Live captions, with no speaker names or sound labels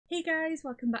Hey guys,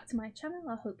 welcome back to my channel.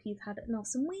 I hope you've had an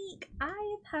awesome week.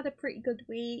 I've had a pretty good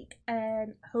week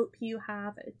and hope you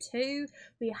have too.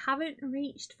 We haven't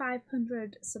reached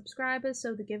 500 subscribers,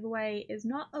 so the giveaway is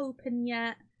not open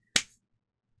yet.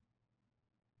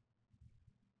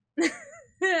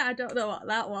 I don't know what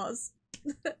that was.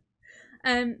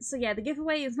 So yeah, the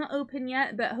giveaway is not open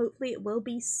yet, but hopefully it will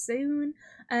be soon.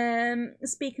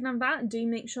 Speaking of that, do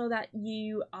make sure that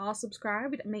you are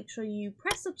subscribed. Make sure you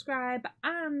press subscribe,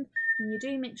 and when you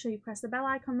do, make sure you press the bell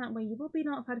icon. That way you will be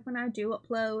notified when I do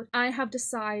upload. I have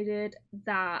decided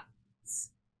that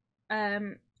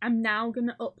I'm now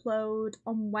gonna upload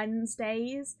on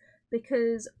Wednesdays,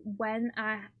 because when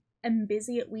I am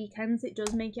busy at weekends, it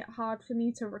does make it hard for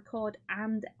me to record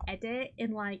and edit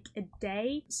in like a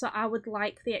day. So I would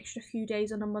like the extra few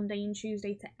days on a Monday and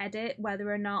Tuesday to edit,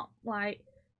 whether or not like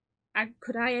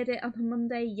could I edit on a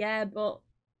Monday? Yeah, but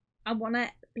I want to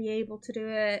be able to do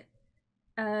it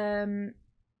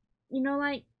you know,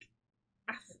 like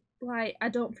I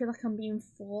don't feel like I'm being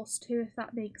forced to, if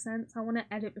that makes sense. I want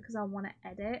to edit because I want to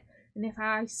edit, and if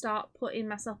I start putting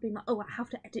myself being like, oh, I have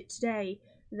to edit today,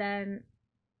 then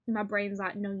my brain's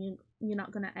like, no, you're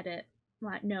not gonna edit.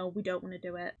 Like, no, we don't want to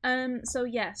do it. So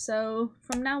yeah, so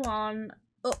from now on,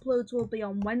 uploads will be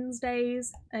on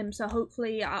Wednesdays. So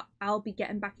hopefully I'll be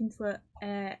getting back into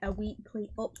a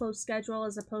weekly upload schedule,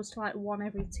 as opposed to like one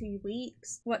every 2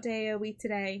 weeks. What day are we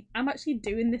today? I'm actually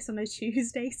doing this on a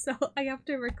Tuesday, so I have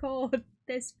to record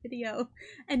this video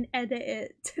and edit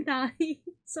it tonight.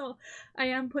 So I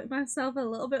am putting myself a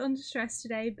little bit under stress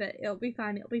today, but it'll be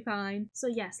fine, it'll be fine. So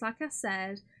yes, like I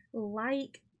said,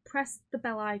 press the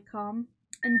bell icon,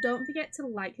 and don't forget to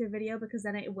like the video, because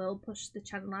then it will push the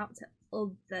channel out to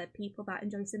other people that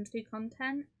enjoy Sims 2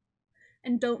 content.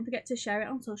 And don't forget to share it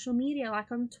on social media,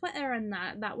 like on Twitter and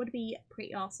that would be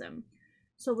pretty awesome.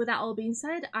 So with that all being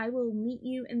said, I will meet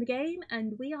you in the game,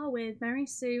 and we are with Mary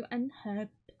Sue and Herb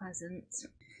Pleasant.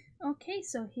 Okay,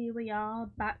 so here we are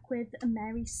back with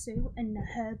Mary Sue and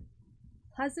Herb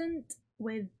Pleasant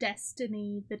with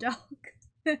Destiny the dog.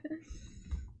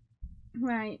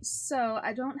 Right, so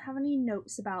I don't have any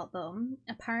notes about them.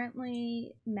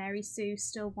 Apparently Mary Sue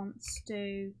still wants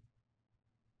to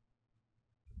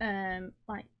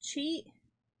like cheat.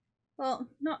 Well,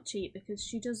 not cheat, because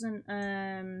she doesn't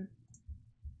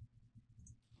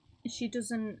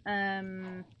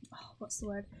what's the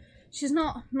word? She's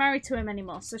not married to him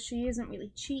anymore, so she isn't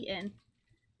really cheating.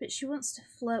 But she wants to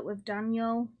flirt with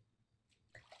Daniel.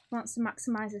 Wants to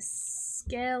maximize her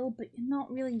skill, but you're not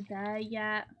really there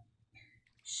yet.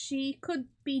 She could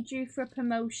be due for a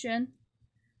promotion,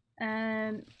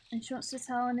 and she wants to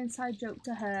tell an inside joke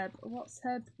to Herb. What's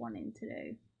Herb wanting to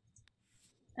do?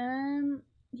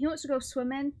 He wants to go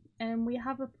swimming, and we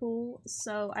have a pool,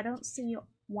 so I don't see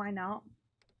why not.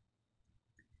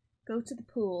 Go to the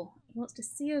pool. He wants to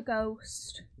see a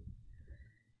ghost.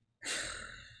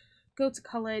 Go to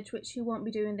college, which he won't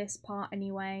be doing this part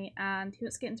anyway, and he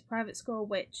wants to get into private school,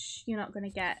 which you're not going to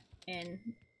get in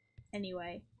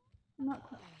anyway.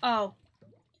 Oh,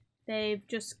 they've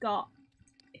just got...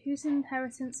 Whose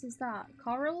inheritance is that?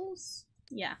 Coral's?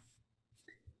 Yeah.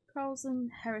 Coral's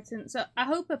inheritance. So I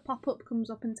hope a pop-up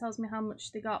comes up and tells me how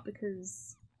much they got,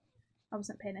 because I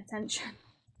wasn't paying attention.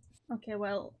 Okay,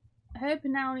 well, Herb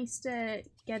now needs to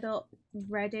get up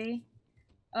ready.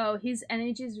 Oh, his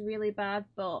energy is really bad,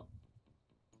 but...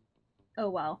 oh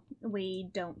well, we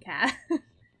don't care.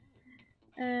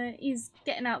 He's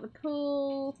getting out the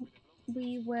pool.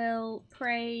 We will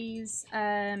praise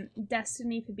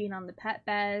Destiny for being on the pet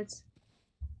bed.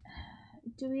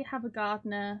 Do we have a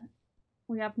gardener?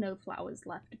 We have no flowers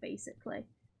left, basically.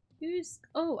 Who's...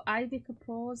 oh, Ivy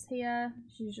Kapoor's here.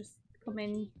 She's just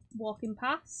coming, walking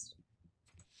past.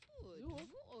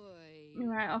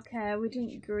 Right, okay, we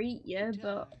didn't greet you,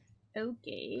 but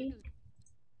okay.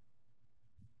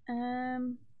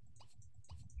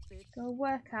 Go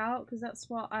work out, because that's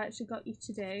what I actually got you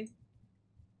to do.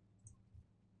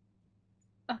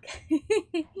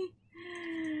 Okay.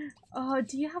 Oh,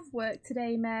 do you have work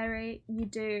today, Mary? You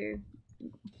do.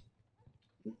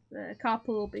 The carpool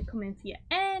will be coming for you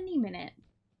any minute.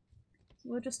 So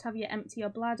we'll just have you empty your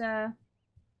bladder.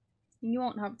 And you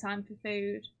won't have time for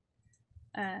food.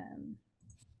 And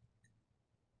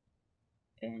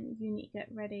you need to get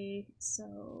ready,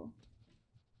 so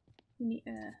you need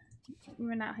to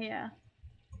run out here.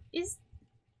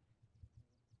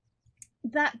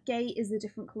 That gate is a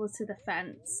different colour to the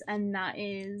fence, and that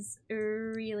is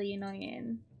really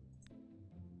annoying.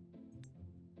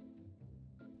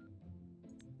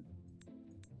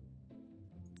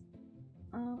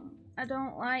 Oh, I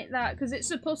don't like that, because it's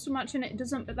supposed to match and it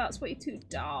doesn't, but that's way too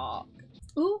dark.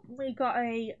 Oh, we got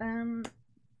a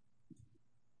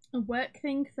work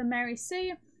thing for Mary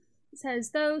Sue. It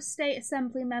says, those state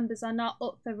assembly members are not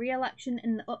up for re-election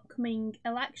in the upcoming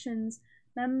elections.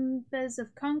 Members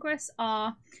of Congress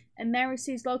are, and Mary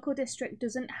Sue's local district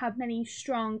doesn't have many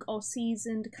strong or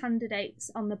seasoned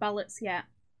candidates on the ballots yet.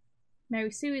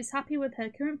 Mary Sue is happy with her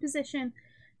current position,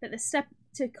 but the step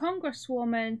to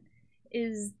Congresswoman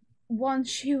is one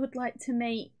she would like to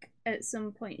make at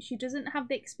some point. She doesn't have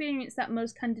the experience that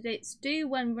most candidates do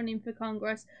when running for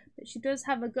Congress, but she does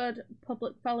have a good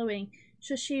public following.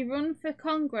 Should she run for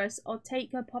Congress or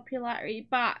take her popularity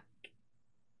back?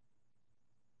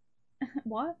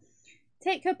 What?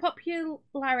 Take her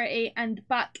popularity and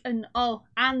back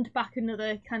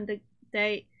another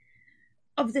candidate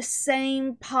of the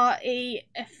same party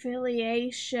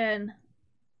affiliation.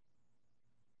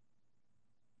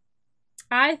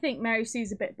 I think Mary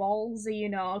Sue's a bit ballsy, you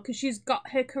know, because she's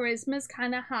got her charisma's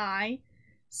kind of high.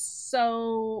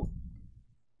 So,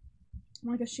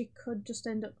 I guess she could just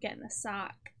end up getting the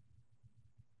sack.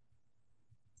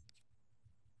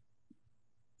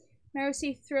 Mary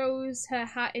Sue throws her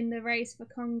hat in the race for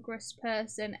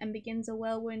congressperson and begins a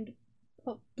whirlwind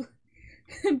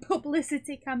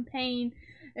publicity campaign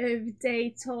of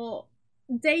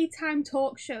daytime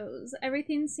talk shows.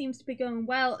 Everything seems to be going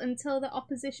well until the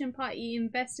opposition party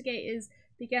investigators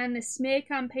began a smear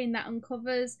campaign that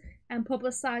uncovers and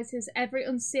publicizes every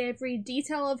unsavory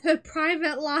detail of her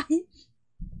private life.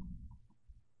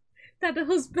 That her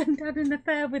husband had an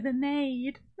affair with a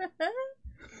maid.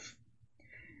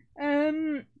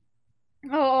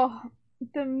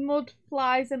 The mud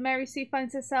flies and Mary Sue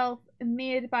finds herself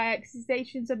mired by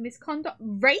accusations of misconduct.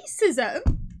 Racism?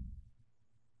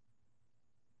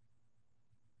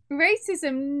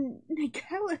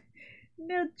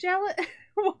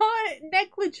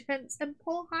 Negligence and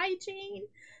poor hygiene.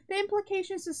 The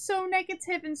implications are so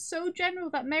negative and so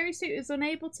general that Mary Sue is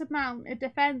unable to mount a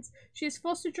defense. She is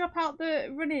forced to drop out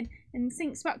the running and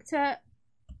sinks back to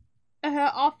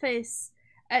her office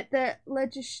at the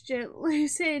legislature,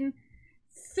 losing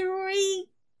 3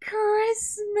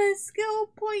 Christmas skill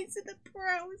points in the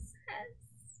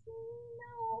process.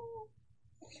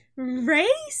 No.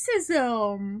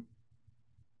 Racism.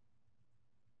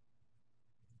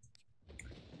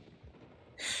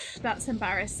 That's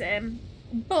embarrassing.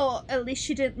 But at least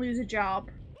she didn't lose a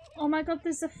job. Oh my god,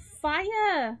 there's a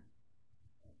fire.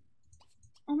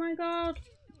 Oh my god.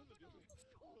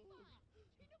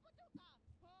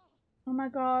 Oh my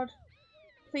god.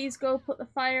 Please go put the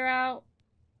fire out.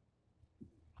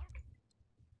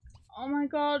 Oh my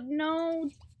god, no.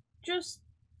 Just...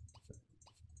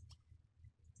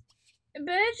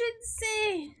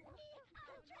 emergency.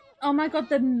 Oh my god,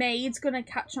 the maid's gonna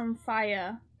catch on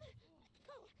fire.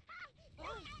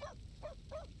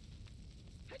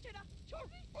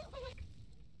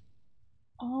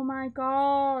 Oh my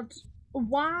god.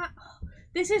 What?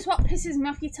 This is what pisses me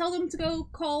off. You tell them to go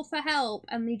call for help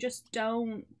and they just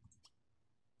don't.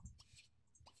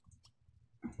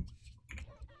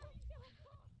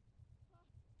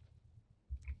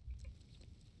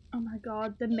 Oh my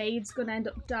god, the maid's gonna end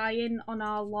up dying on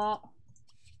our lot.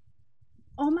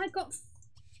 Oh my god.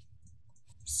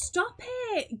 Stop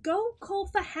it! Go call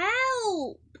for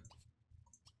help!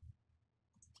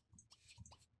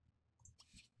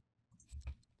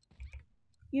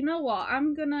 You know what?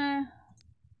 I'm gonna...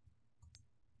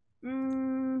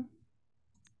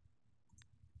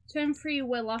 turn free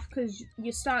will off because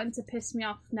you're starting to piss me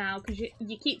off now because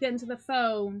you keep getting to the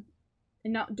phone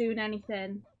and not doing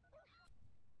anything.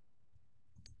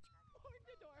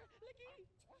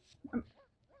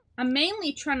 I'm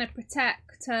mainly trying to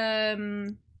protect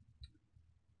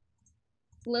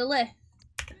Lilith.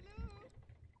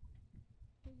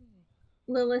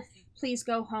 Lilith, please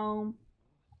go home.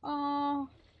 Oh,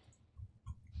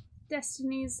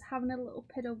 Destiny's having a little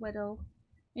piddle whittle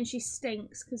and she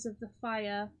stinks because of the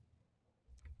fire.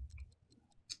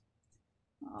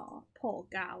 Oh, poor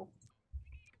gal.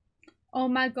 Oh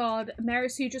my god, Mary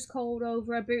Sue just called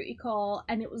over a booty call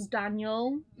and it was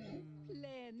Daniel.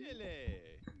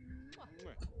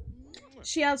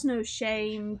 She has no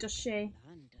shame, does she?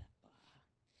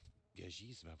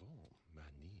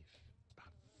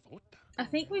 I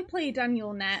think we play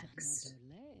Daniel next.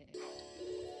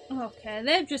 Okay,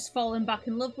 they've just fallen back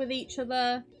in love with each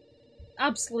other.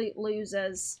 Absolute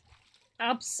losers.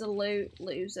 Absolute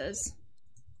losers.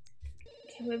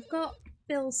 Okay, we've got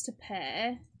bills to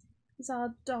pay. Is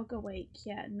our dog awake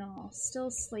yet? No, still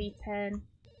sleeping.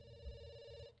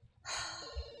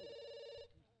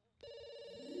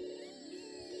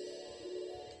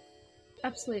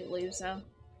 Absolute loser.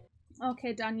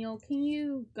 Okay, Daniel, can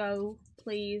you go,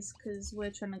 please, because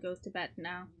we're trying to go to bed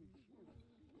now.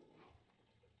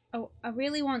 Oh, I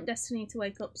really want Destiny to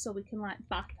wake up so we can, like,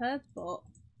 bath her, but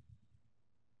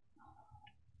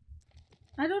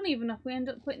I don't even know if we end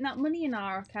up putting that money in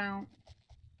our account.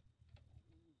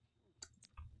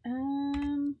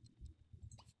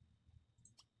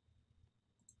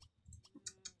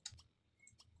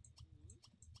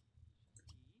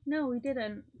 No, we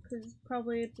didn't,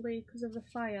 probably because of the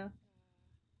fire.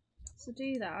 So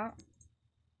do that.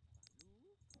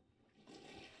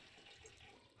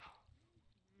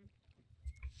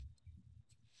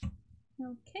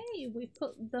 Okay, we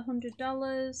put the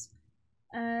 $100.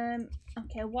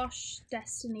 Okay, wash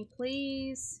Destiny,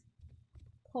 please.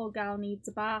 Poor gal needs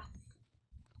a bath.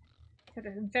 Had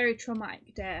a very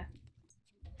traumatic day.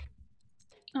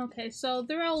 Okay, so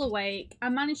they're all awake. I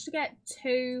managed to get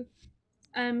 2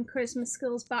 Christmas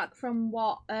skills back from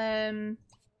what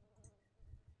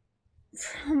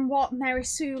Mary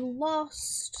Sue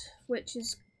lost, which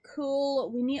is cool.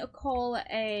 We need to call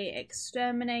a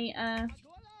exterminator.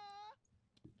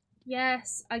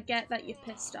 Yes, I get that you're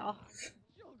pissed off.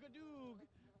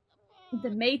 The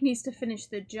maid needs to finish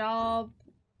the job,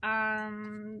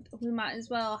 and we might as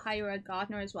well hire a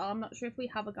gardener as well. I'm not sure if we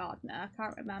have a gardener. I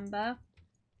can't remember.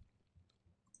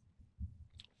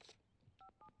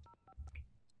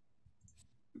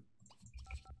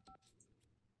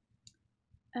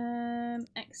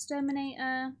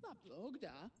 Exterminator.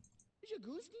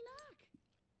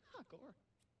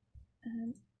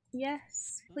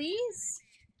 Yes, please.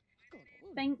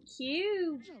 Thank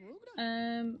you.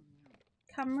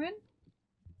 Cameron.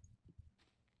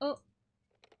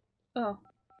 Oh.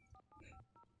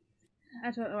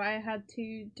 I don't know. I had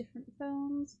 2 different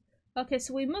phones. Okay,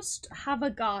 so we must have a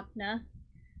gardener.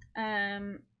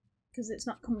 Because it's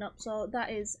not coming up. So that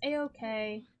is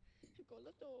a-okay.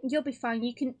 You'll be fine.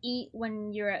 You can eat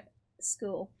when you're at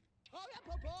school.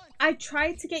 I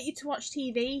tried to get you to watch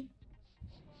TV.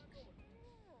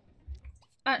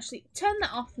 Actually, turn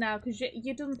that off now because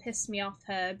you done piss me off,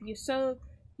 Herb.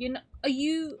 Are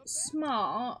you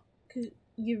smart? Cause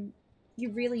you're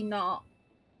really not.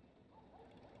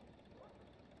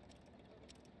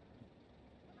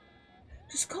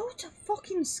 Just go to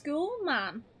fucking school,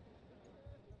 man.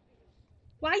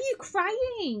 Why are you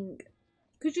crying?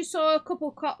 Because you saw a couple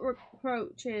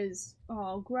cockroaches.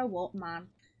 Oh, grow up, man.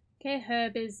 Okay,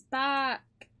 Herb is back.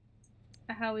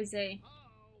 How is he?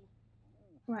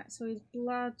 Right, so his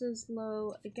bladder's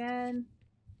low again.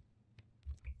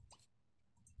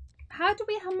 How do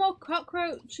we have more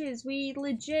cockroaches? We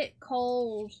legit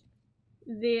called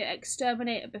the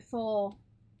exterminator before.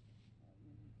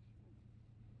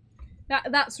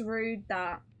 That's rude,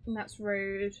 that's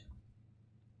rude.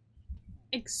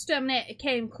 Exterminator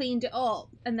came, cleaned it up,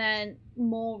 and then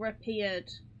more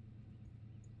appeared.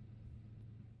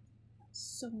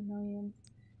 That's so annoying.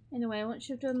 Anyway, once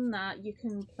you've done that, you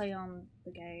can play on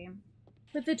the game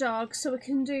with the dog, so we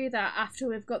can do that after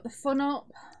we've got the fun up.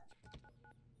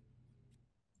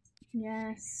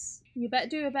 Yes, you better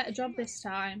do a better job this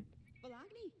time.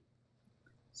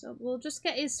 So we'll just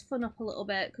get his fun up a little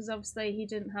bit, because obviously he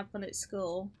didn't have fun at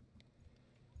school.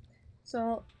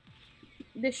 So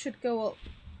this should go up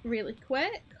really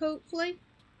quick, hopefully.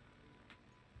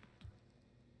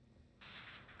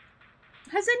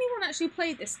 Has anyone actually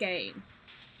played this game?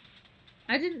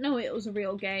 I didn't know it was a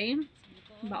real game,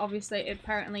 but obviously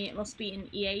apparently it must be an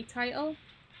EA title.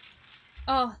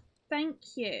 Oh, thank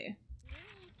you.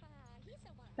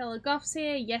 Fellow Goths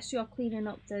here. Yes, you're cleaning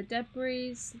up the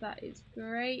debris. That is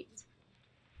great.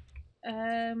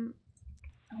 I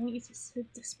want you to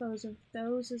dispose of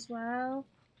those as well.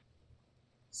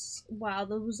 Wow,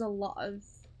 there was a lot of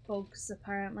bugs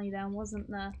apparently then, wasn't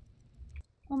there?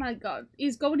 Oh my god.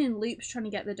 He's going in loops trying to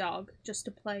get the dog just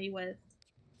to play with.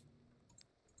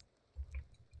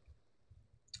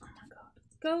 Oh my god.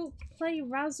 Go play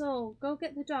Razzle. Go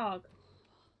get the dog.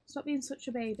 Stop being such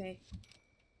a baby.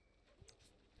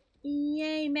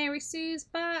 Yay, Mary Sue's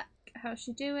back. How's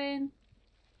she doing?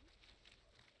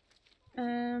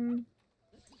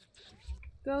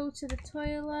 Go to the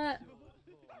toilet.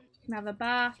 You can have a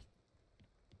bath.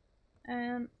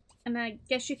 And I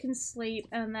guess you can sleep,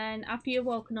 and then after you're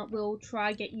woken up we'll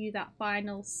try get you that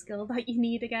final skill that you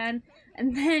need again,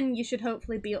 and then you should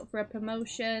hopefully be up for a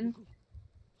promotion.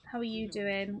 How are you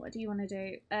doing? What do you want to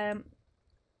do?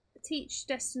 Teach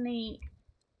Destiny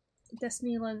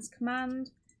learns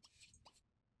command.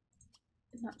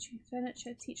 Not true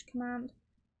furniture, teach command.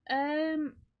 I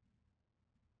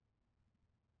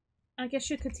guess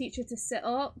you could teach her to sit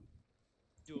up.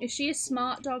 Is she a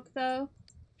smart dog though?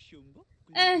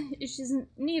 She's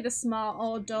neither smart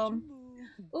or dumb.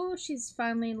 Oh, she's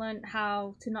finally learned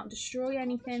how to not destroy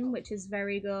anything, which is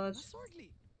very good.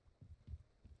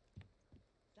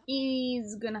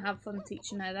 He's gonna have fun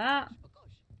teaching her that.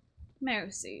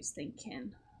 Mary Sue's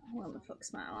thinking, what the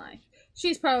fuck's my life?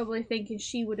 She's probably thinking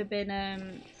she would have been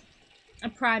a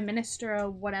prime minister or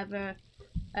whatever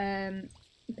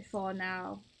before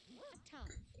now.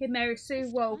 Okay, Mary Sue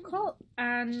woke up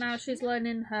and now she's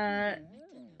learning her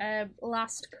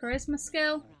last charisma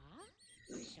skill.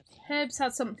 Herb's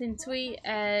had something to eat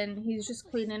and he's just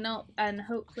cleaning up, and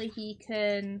hopefully he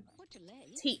can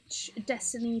teach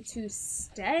Destiny to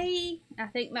stay. I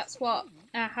think that's what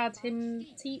I had him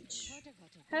teach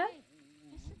her.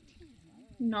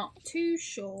 Not too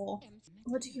sure.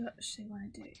 What do you actually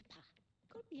want to do?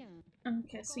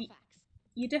 Okay, so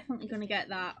you're definitely going to get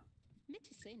that.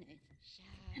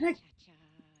 And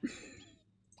I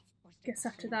guess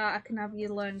after that I can have you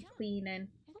learn cleaning.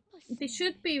 They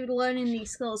should be learning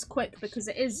these skills quick because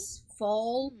it is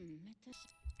fall.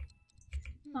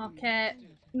 Okay,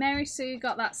 Mary Sue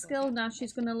got that skill. Now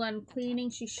she's going to learn cleaning.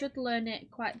 She should learn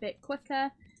it quite a bit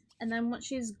quicker. And then once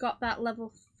she's got that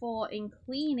level 4 in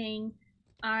cleaning,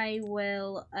 I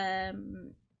will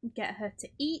get her to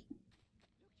eat.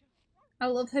 I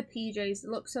love her PJs. They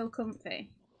look so comfy.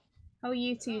 How are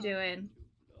you two doing?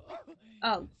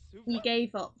 Oh, you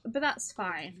gave up. But that's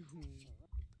fine.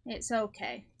 It's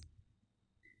okay.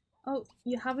 Oh,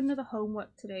 you have another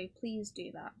homework to do. Please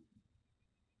do that.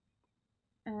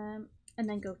 And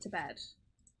then go to bed.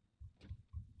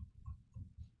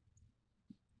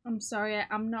 I'm sorry,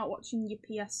 I'm not watching your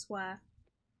PS swear.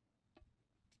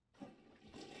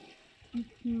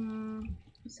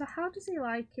 So how does he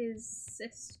like his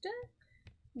sister?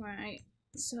 Right,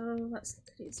 so let's look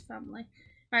at his family.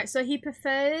 Right, so he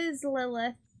prefers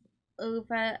Lilith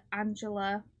over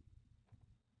Angela.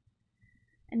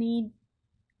 And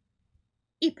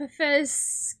he prefers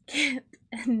Skip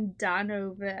and Dan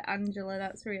over Angela.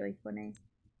 That's really funny.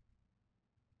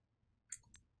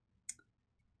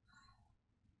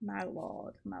 My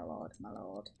lord, my lord, my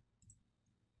lord.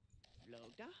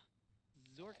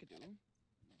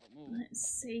 Let's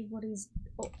see what he's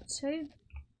up to.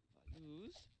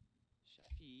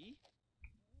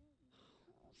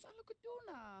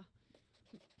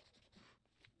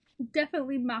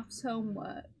 Definitely maths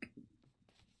homework.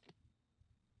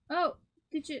 Oh,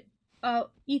 did you? Oh,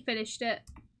 he finished it.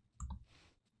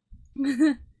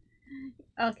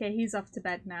 Okay, he's off to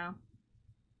bed now.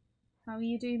 How are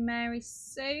you doing, Mary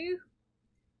Sue?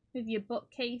 With your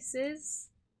bookcases.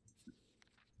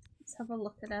 Let's have a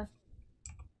look at her.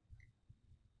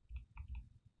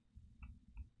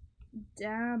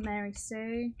 Damn, Mary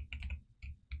Sue.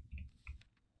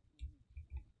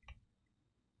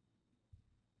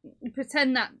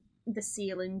 Pretend that the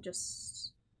ceiling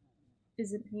just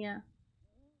isn't here.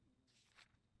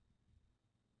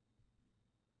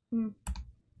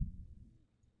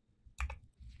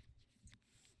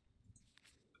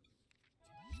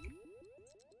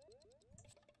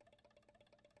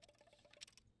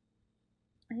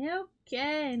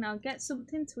 Okay, now get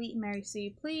something to eat, Mary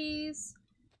Sue, please.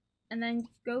 And then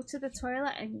go to the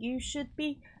toilet and you should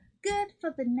be good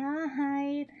for the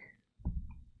night.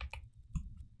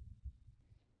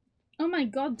 Oh my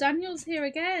god, Daniel's here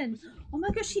again. Oh my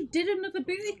gosh, she did another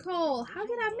booty call. How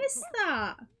did I miss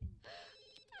that?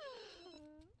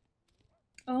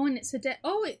 Oh, and it's a day.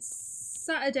 Oh, it's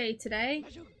Saturday today.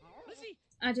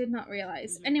 I did not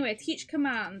realise. Anyway, teach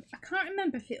command. I can't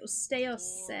remember if it was stay or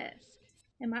sit.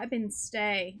 It might have been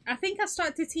stay. I think I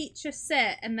started to teach her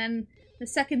sit, and then the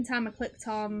second time I clicked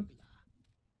on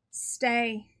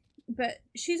stay. But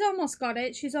she's almost got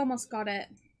it. She's almost got it.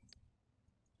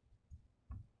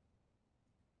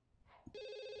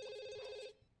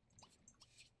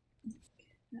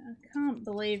 I can't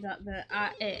believe that they're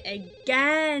at it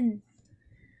again.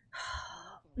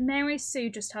 Mary Sue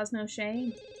just has no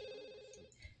shame.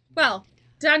 Well,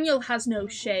 Daniel has no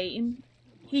shame.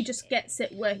 He just gets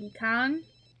it where he can.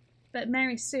 But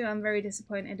Mary Sue, I'm very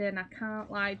disappointed in. I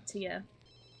can't lie to you.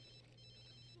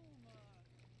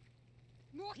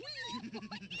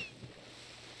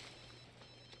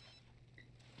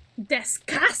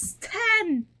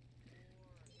 Disgusting!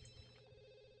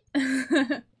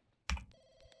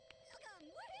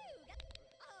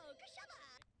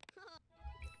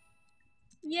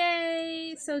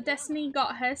 Yay! So Destiny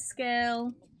got her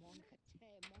skill.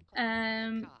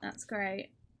 That's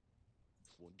great.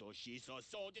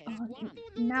 Oh,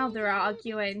 now they're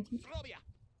arguing.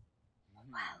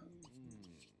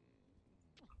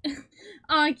 Well.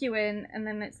 Arguing, and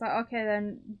then it's like, okay,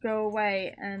 then go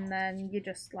away, and then you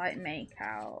just like make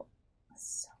out.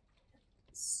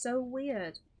 So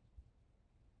weird.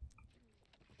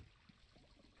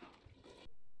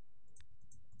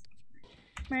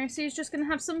 Mary Sue's just going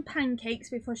to have some pancakes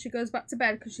before she goes back to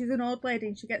bed because she's an old lady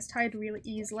and she gets tired really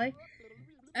easily.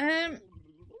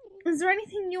 Is there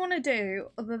anything you want to do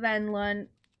other than learn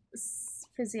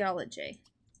physiology?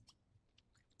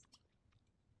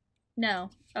 No.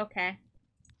 Okay.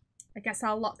 I guess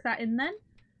I'll lock that in then.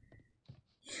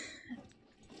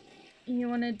 You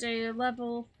want to do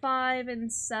level 5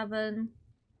 and 7.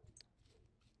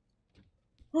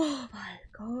 Oh my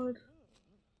god.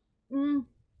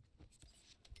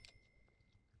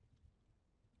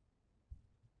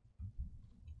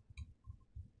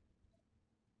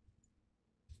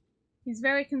 He's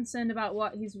very concerned about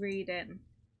what he's reading.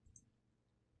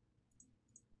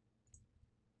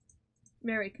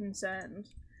 Very concerned.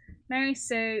 Mary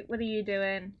Sue, what are you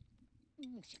doing?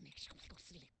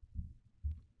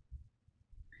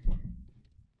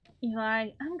 You're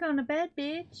like, I'm going to bed,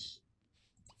 bitch.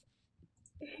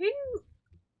 Who?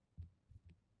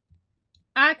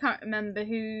 I can't remember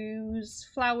whose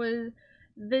flowers.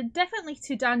 They're definitely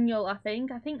to Daniel, I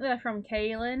think. I think they're from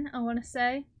Kaylin, I want to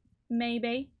say.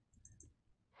 Maybe.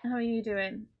 How are you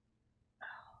doing?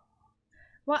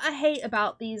 What I hate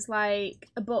about these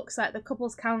like books, like the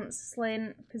couples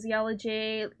counselling,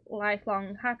 physiology,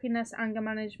 lifelong happiness, anger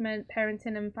management,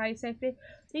 parenting and fire safety,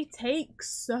 they take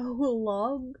so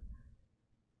long.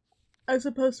 As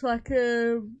opposed to like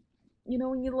you know,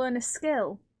 when you learn a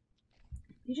skill,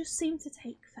 they just seem to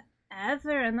take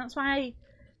forever, and that's why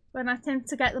when I tend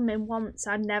to get them in once,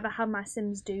 I never have my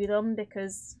Sims do them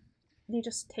because they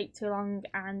just take too long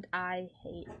and I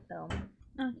hate them.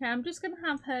 Okay, I'm just going to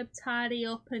have Herb tidy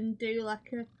up and do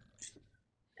like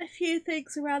a few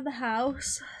things around the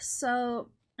house. So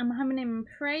I'm having him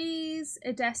praise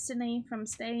a Destiny from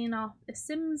staying off a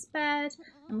Sim's bed.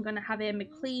 I'm going to have him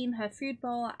clean her food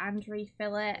bowl and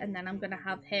refill it. And then I'm going to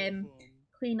have him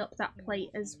clean up that plate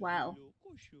as well.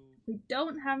 We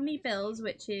don't have any bills,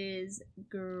 which is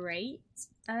great.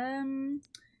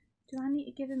 Do I need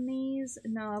to give him these?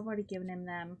 No, I've already given him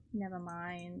them. Never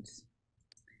mind.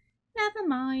 Never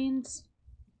mind.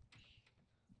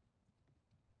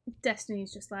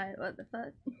 Destiny's just like, what the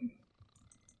fuck?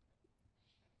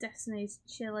 Destiny's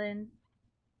chilling.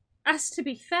 Asked to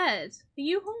be fed. Are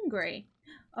you hungry?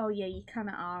 Oh yeah, you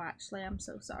kinda are actually. I'm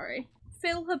so sorry.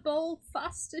 Fill her bowl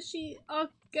faster. Our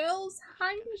girl's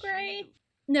hungry.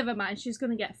 Never mind, she's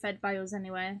gonna get fed by us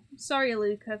anyway. Sorry,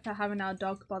 Luca, for having our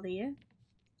dog bother you.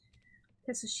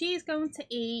 Okay, so she's going to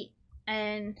eat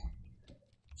and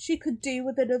she could do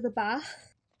with another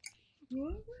bath.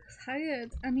 I'm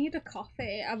tired. I need a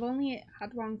coffee. I've only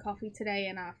had one coffee today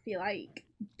and I feel like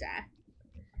death.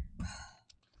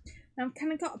 I've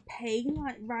kind of got a pain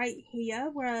like right here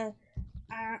where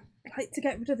I like to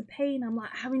get rid of the pain. I'm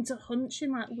like having to hunch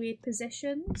in like weird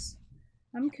positions.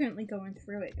 I'm currently going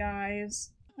through it,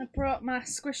 guys. I brought my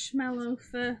Squishmallow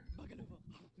for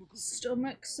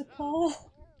stomach support.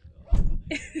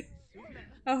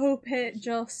 I hope it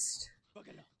just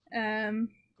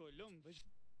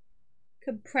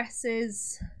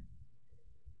compresses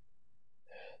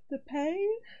the pain.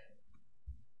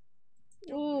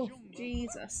 Oh,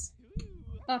 Jesus.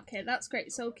 Okay, that's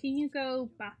great. So can you go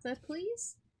batter,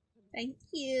 please? Thank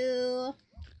you.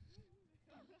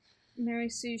 Mary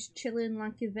Sue's chilling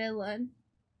like a villain.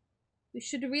 We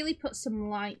should really put some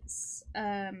lights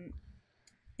in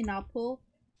our pool.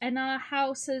 And our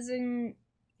house has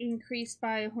increased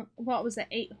by, what was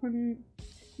it,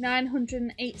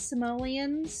 908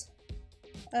 simoleons.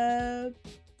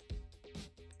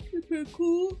 Super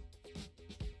cool.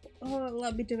 Oh,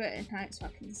 let me do it at night so I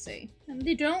can see. And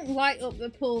they don't light up the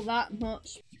pool that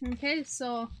much. Okay,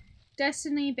 so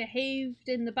Destiny behaved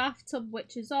in the bathtub,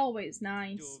 which is always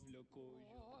nice.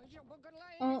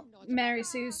 Oh, Mary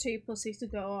Sue's too pussy to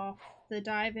go off the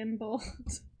diving board.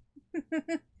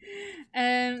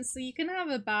 So you can have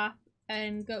a bath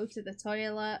and go to the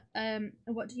toilet.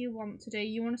 What do you want to do?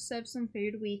 You want to serve some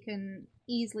food? We can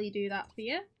easily do that for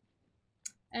you.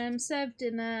 Serve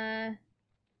dinner.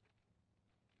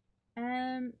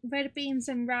 Red beans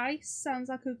and rice sounds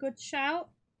like a good shout.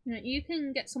 You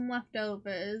can get some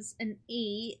leftovers and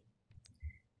eat,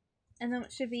 and then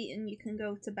once you've eaten you can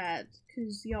go to bed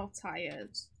because you're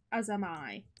tired, as am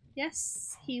I.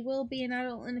 Yes, he will be an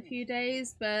adult in a few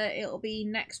days, but it'll be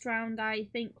next round I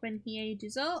think when he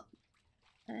ages up.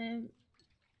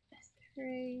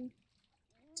 3.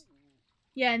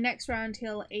 Yeah, next round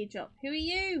he'll age up. Who are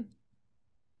you?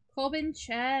 Corbin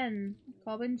Chen.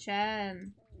 Corbin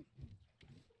Chen.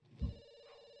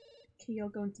 Okay, you're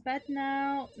going to bed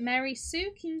now. Mary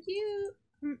Sue, can you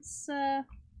answer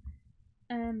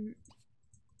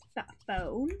that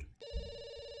phone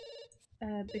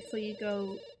before you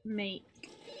go make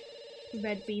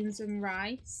red beans and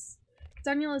rice.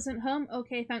 Daniel isn't home.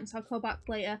 Okay, thanks. I'll call back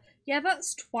later. Yeah,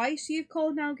 that's twice you've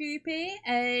called now, Goopy.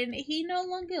 And he no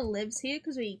longer lives here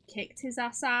because we kicked his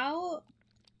ass out.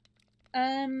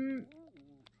 I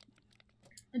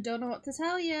don't know what to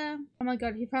tell you. Oh my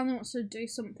god, he finally wants to do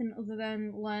something other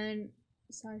than learn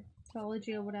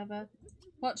psychology or whatever.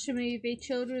 Watch a movie,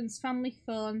 children's family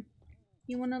fun.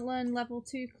 You want to learn level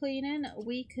 2 cleaning?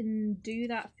 We can do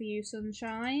that for you,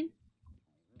 sunshine.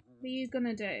 What are you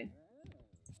gonna do?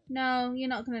 No, you're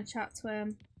not gonna chat to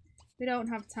him. We don't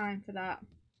have time for that.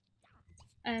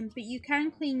 But you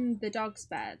can clean the dog's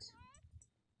bed.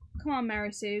 Come on,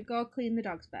 Mary Sue, go clean the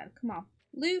dog's bed. Come on.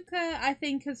 Luca, I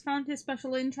think, has found his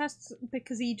special interests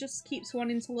because he just keeps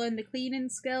wanting to learn the cleaning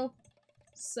skill.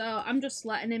 So I'm just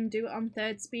letting him do it on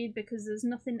 3rd speed because there's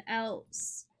nothing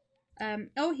else.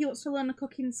 Oh, he wants to learn a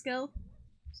cooking skill.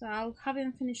 So I'll have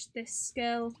him finish this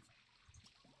skill.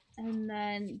 And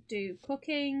then do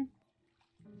cooking.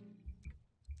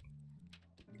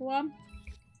 Go on.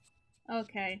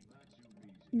 Okay.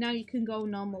 Now you can go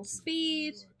normal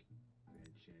speed.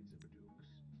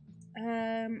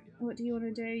 What do you want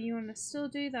to do? You want to still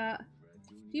do that?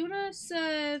 Do you want to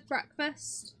serve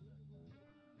breakfast?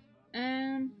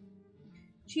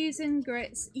 Cheese and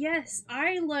grits. Yes,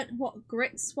 I learnt what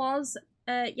grits was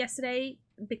yesterday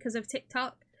because of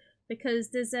TikTok. Because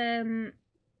there's a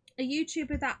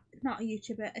YouTuber that, not a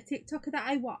YouTuber, a TikToker that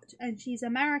I watch, and she's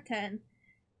American,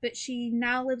 but she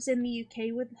now lives in the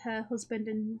UK with her husband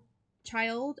and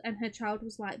child, and her child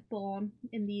was like born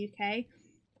in the UK.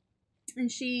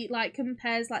 And she like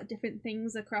compares like different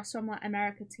things across from like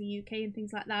America to UK and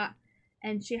things like that.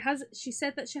 And she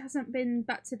said that she hasn't been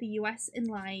back to the US in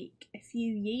like a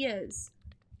few years,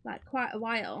 like quite a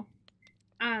while.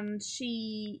 And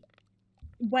she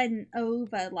went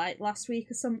over like last week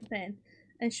or something,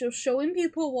 and she was showing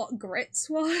people what grits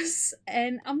was,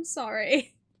 and I'm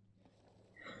sorry.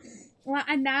 Like,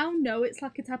 I now know it's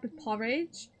like a type of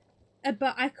porridge,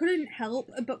 but I couldn't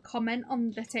help but comment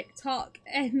on the TikTok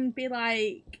and be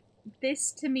like,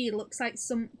 this to me looks like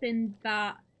something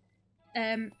that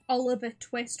Oliver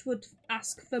Twist would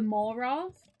ask for more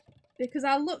of. Because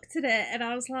I looked at it and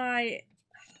I was like...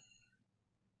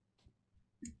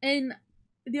 And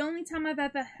the only time I've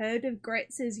ever heard of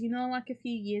grits is, you know, like a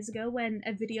few years ago when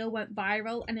a video went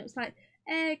viral and it was like,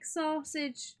 egg,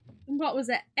 sausage, what was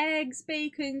it? Eggs,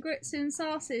 bacon, grits and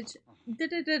sausage.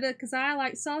 Da-da-da-da, because I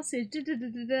like sausage.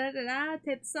 Da-da-da-da-da-da, I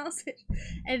take sausage.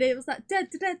 And it was like,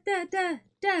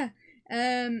 da-da-da-da-da-da.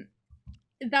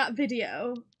 That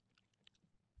video,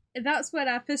 that's when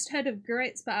I first heard of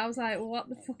grits, but I was like, what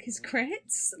the fuck is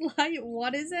grits? Like,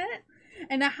 what is it?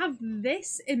 And I have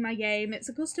this in my game. It's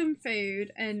a custom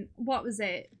food, and what was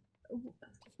it?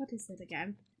 What is it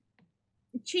again?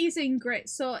 Cheese and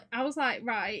grits. So I was like,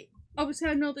 right, obviously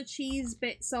I know the cheese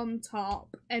bit's on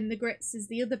top and the grits is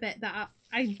the other bit that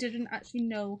I didn't actually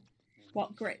know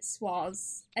what grits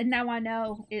was. And now I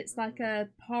know it's like a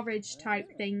porridge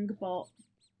type thing, but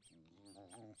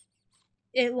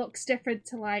it looks different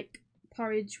to like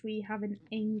porridge we have in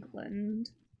England.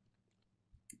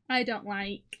 I don't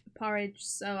like porridge,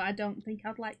 so I don't think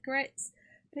I'd like grits.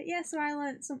 But yeah, so I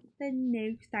learned something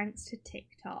new thanks to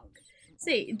TikTok.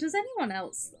 See, does anyone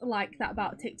else like that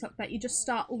about TikTok, that you just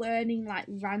start learning like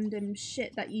random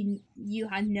shit that you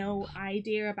had no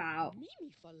idea about?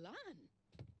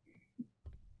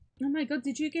 Oh my god,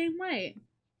 did you gain weight?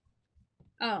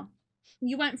 Oh,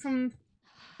 you went from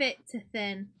fit to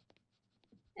thin.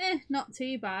 Not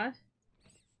too bad.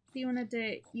 What do you want to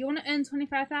do? You want to earn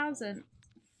 25,000?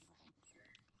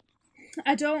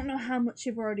 I don't know how much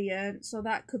you've already earned, so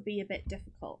that could be a bit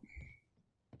difficult.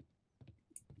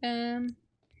 I'm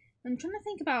trying to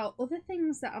think about other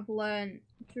things that I've learned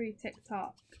through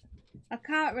TikTok. I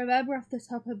can't remember off the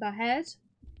top of my head.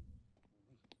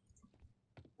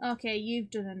 Okay,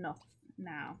 you've done enough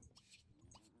now.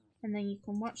 And then you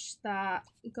can watch that,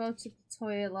 go to the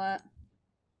toilet,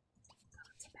 go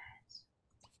to bed.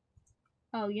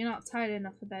 Oh, you're not tired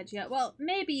enough for bed yet. Well,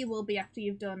 maybe you will be after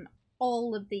you've done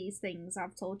all of these things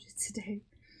I've told you to do.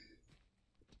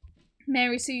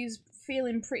 Mary Sue's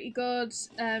feeling pretty good. She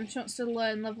wants to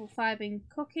learn level 5 in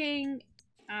cooking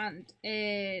and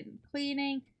in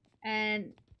cleaning,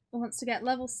 and wants to get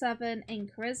level 7 in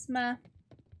charisma.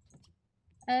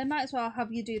 Might as well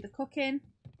have you do the cooking.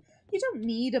 You don't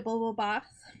need a bubble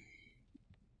bath.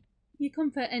 Your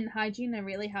comfort and hygiene are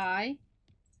really high.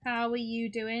 How are you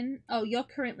doing? Oh, you're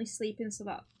currently sleeping, so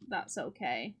that's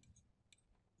okay.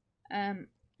 And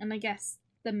I guess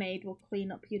the maid will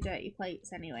clean up your dirty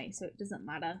plates anyway, so it doesn't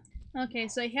matter. Okay,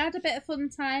 so he had a bit of fun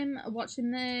time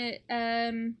watching the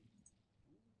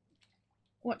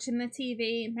watching the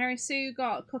TV. Mary Sue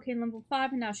got cooking level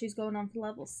 5 and now she's going on for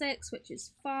level 6, which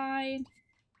is fine.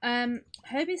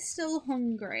 Herbie's still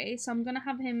hungry, so I'm gonna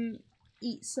have him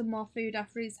eat some more food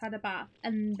after he's had a bath,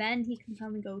 and then he can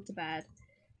finally go to bed.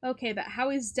 Okay, but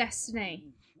how is Destiny?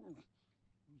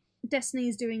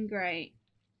 Destiny's doing great.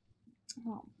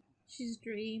 Oh, she's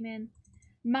dreaming.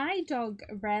 My dog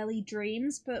rarely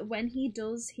dreams, but when he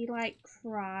does, he like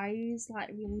cries like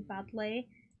really badly,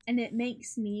 and it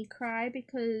makes me cry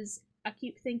because I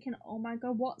keep thinking, oh my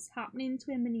god, what's happening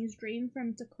to him in his dream for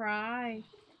him to cry?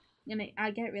 And I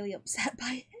get really upset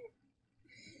by it.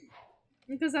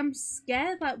 Because I'm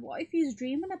scared, like, what if he's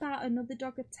dreaming about another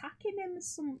dog attacking him or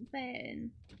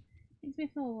something? Makes me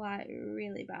feel, like,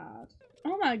 really bad.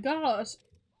 Oh my god!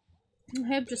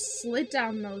 Herb just slid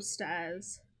down those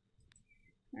stairs.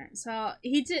 Right, so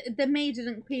the maid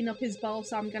didn't clean up his bowl,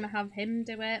 so I'm gonna have him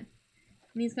do it.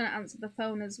 And he's gonna answer the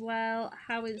phone as well.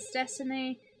 How is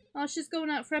Destiny? Oh, she's going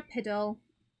out for a piddle.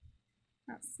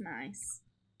 That's nice.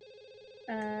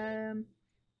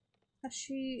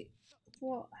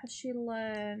 What has she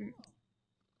learned?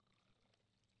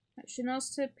 She knows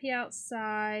to pee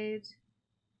outside.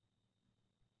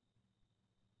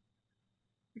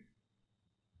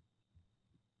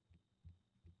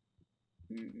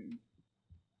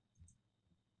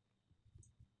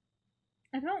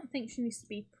 I don't think she needs to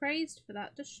be praised for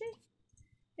that, does she?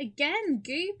 Again,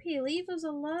 Goopy, leave us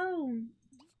alone.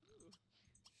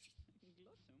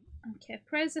 Okay,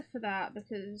 praise her for that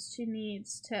because she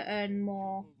needs to earn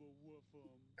more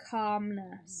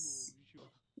calmness.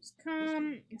 She's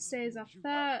calm, stays off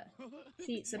that.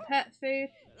 She eats her pet food.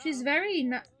 She's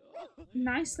very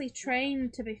nicely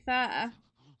trained, to be fair.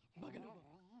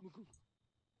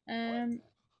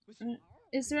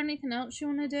 Is there anything else you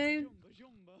want to do?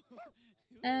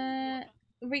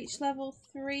 Reach level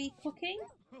 3 cooking?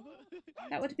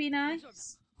 That would be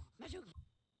nice.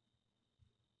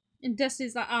 And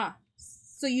Dusty's like, ah,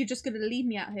 so you're just gonna leave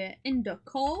me out here in the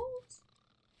cold?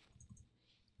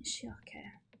 Is she okay?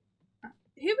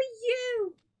 Who are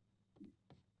you?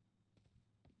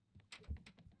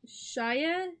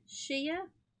 Shia?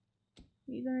 What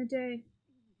are you gonna do?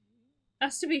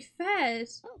 Has to be fed.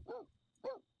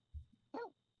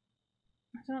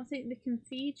 I don't think they can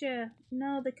feed you.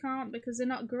 No, they can't because they're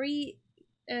not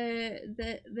they're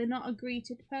not a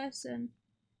greeted person.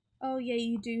 Oh yeah,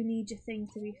 you do need your thing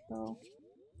to be full.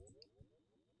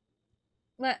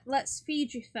 Let's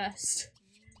feed you first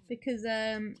because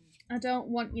I don't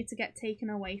want you to get taken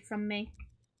away from me.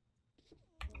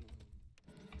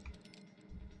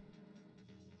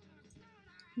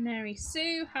 Mary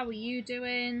Sue, how are you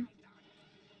doing?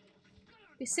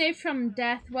 Be saved from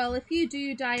death. Well, if you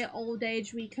do die at old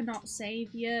age, we cannot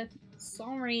save you.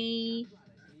 Sorry.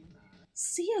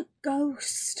 See a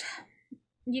ghost.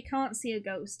 You can't see a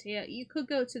ghost here. You could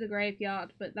go to the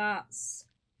graveyard, but that's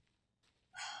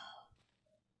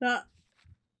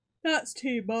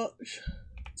too much.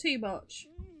 Too much.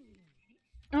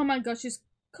 Oh my gosh, she's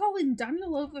calling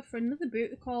Daniel over for another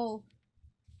booty call.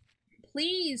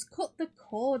 Please cut the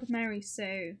cord, Mary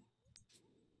Sue.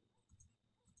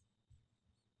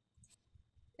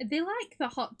 They like the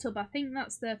hot tub. I think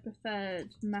that's their preferred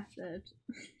method.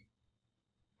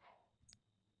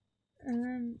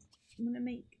 I'm gonna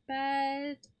make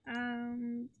bed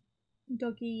and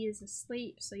doggy is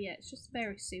asleep, so yeah, it's just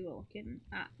Mary Sue we're looking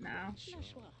at now.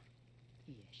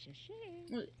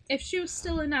 If she was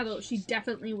still an adult, she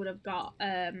definitely would have got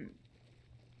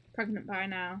pregnant by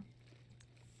now.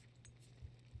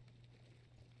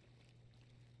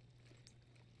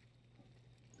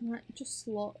 Like, just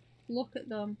look at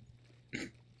them.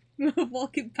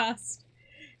 Walking past.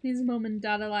 His mum and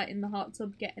dad are like in the hot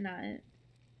tub getting at it.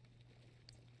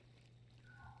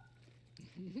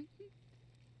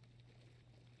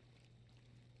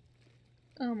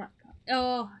 Oh my god.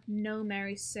 Oh no,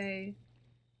 Mary Sue.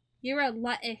 You're a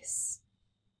lettuce.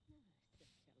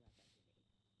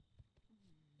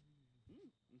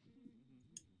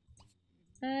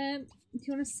 Do you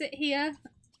want to sit here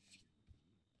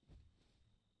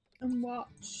and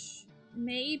watch?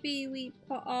 Maybe we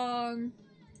put on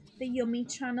the Yummy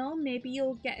channel. Maybe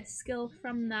you'll get a skill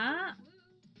from that.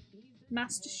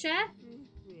 MasterChef.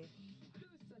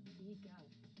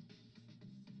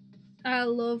 I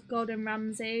love Gordon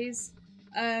Ramsay's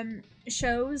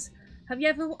shows. Have you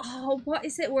ever? Oh, what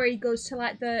is it where he goes to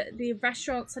like the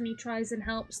restaurants and he tries and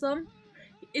helps them?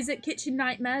 Is it Kitchen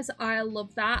Nightmares? I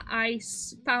love that. I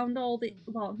found all the,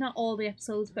 well, not all the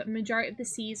episodes, but majority of the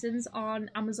seasons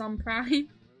on Amazon Prime.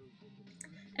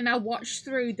 And I watched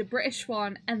through the British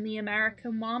one and the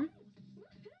American one.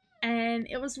 And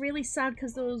it was really sad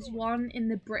because there was one in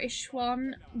the British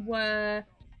one where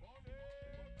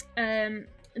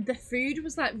the food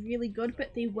was like really good,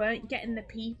 but they weren't getting the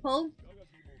people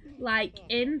like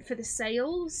in for the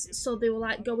sales, so they were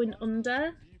like going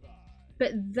under.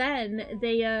 But then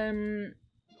they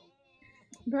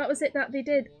what was it that they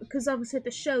did? Because obviously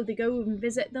the show, they go and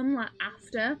visit them like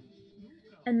after,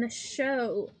 and the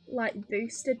show like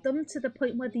boosted them to the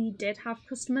point where they did have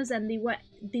customers and they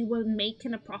were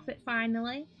making a profit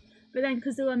finally. But then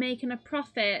because they were making a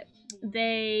profit,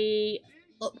 they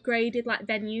upgraded like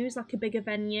venues, like a bigger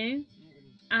venue,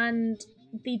 and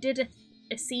they did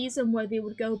a season where they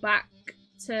would go back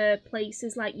to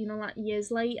places like, you know, like years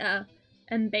later,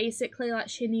 and basically like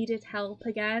she needed help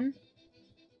again,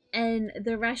 and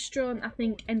the restaurant I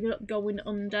think ended up going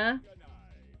under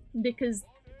because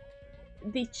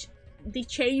they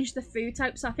changed the food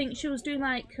type. So I think she was doing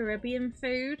like Caribbean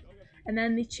food, and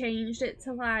then they changed it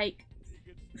to like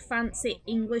fancy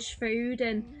English food,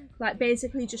 and like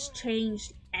basically just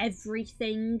changed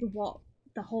everything what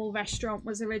the whole restaurant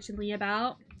was originally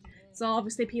about. So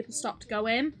obviously people stopped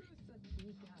going.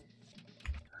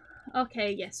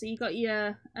 Okay, yeah, so you got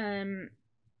your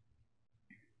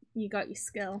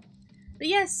skill. But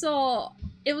yeah, so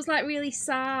it was like really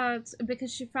sad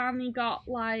because she finally got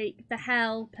like the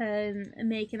help and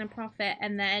making a profit,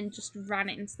 and then just ran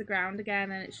it into the ground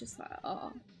again, and it's just like,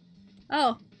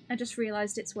 oh, I just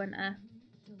realised it's winter.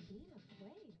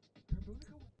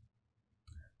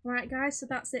 Right guys, so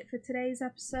that's it for today's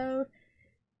episode.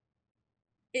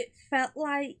 It felt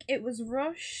like it was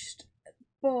rushed,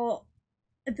 but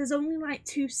there's only like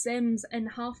 2 Sims,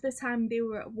 and half the time they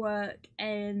were at work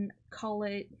and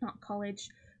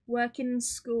working in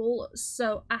school,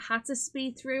 so I had to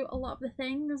speed through a lot of the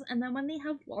things. And then when they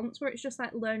have once where it's just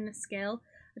like learning a skill,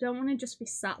 I don't want to just be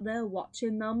sat there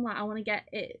watching them. Like I want to get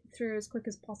it through as quick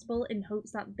as possible in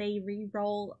hopes that they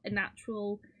re-roll an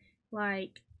actual,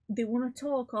 like, they want to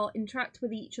talk or interact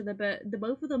with each other, but the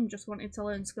both of them just wanted to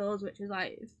learn skills, which is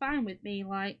like fine with me.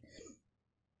 Like,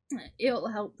 it'll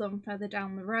help them further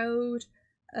down the road.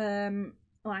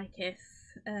 Like if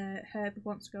Herb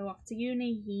wants to go off to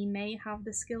uni, he may have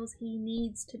the skills he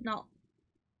needs to not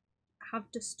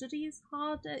have to study as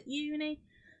hard at uni.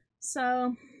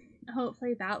 So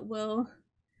hopefully that will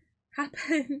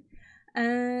happen.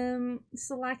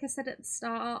 So like I said at the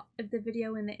start of the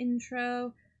video in the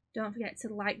intro, don't forget to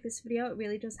like this video. It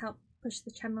really does help push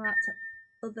the channel out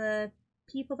to other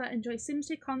people that enjoy Sims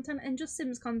 2 content and just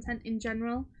Sims content in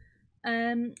general.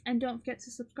 And don't forget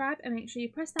to subscribe and make sure you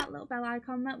press that little bell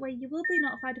icon. That way you will be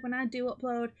notified when I do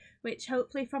upload, which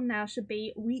hopefully from now should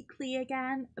be weekly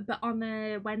again, but on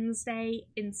a Wednesday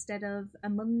instead of a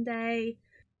Monday.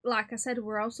 Like I said,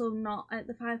 we're also not at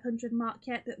the 500 mark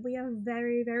yet, but we are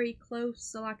very, very close.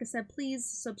 So like I said, please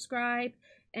subscribe,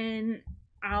 and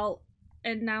I'll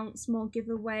announce more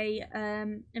giveaway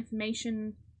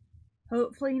information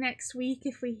hopefully next week,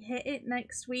 if we hit it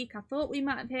next week. I thought we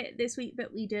might have hit it this week,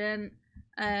 but we didn't.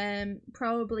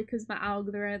 Probably because my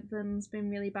algorithm's been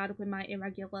really bad with my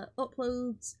irregular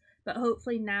uploads. But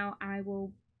hopefully now I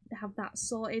will have that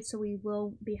sorted, so we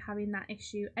won't be having that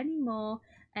issue anymore.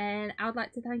 And I would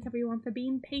like to thank everyone for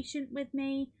being patient with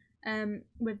me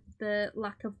with the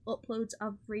lack of uploads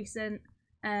of recent.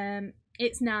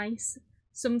 It's nice.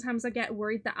 Sometimes I get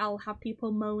worried that I'll have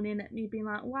people moaning at me being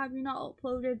like, why have you not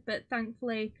uploaded? But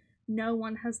thankfully no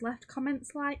one has left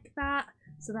comments like that,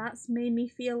 so that's made me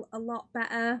feel a lot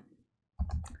better.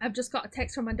 I've just got a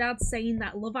text from my dad saying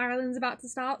that Love Island's about to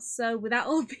start. So with that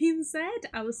all being said,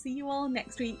 I will see you all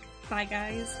next week. Bye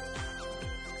guys.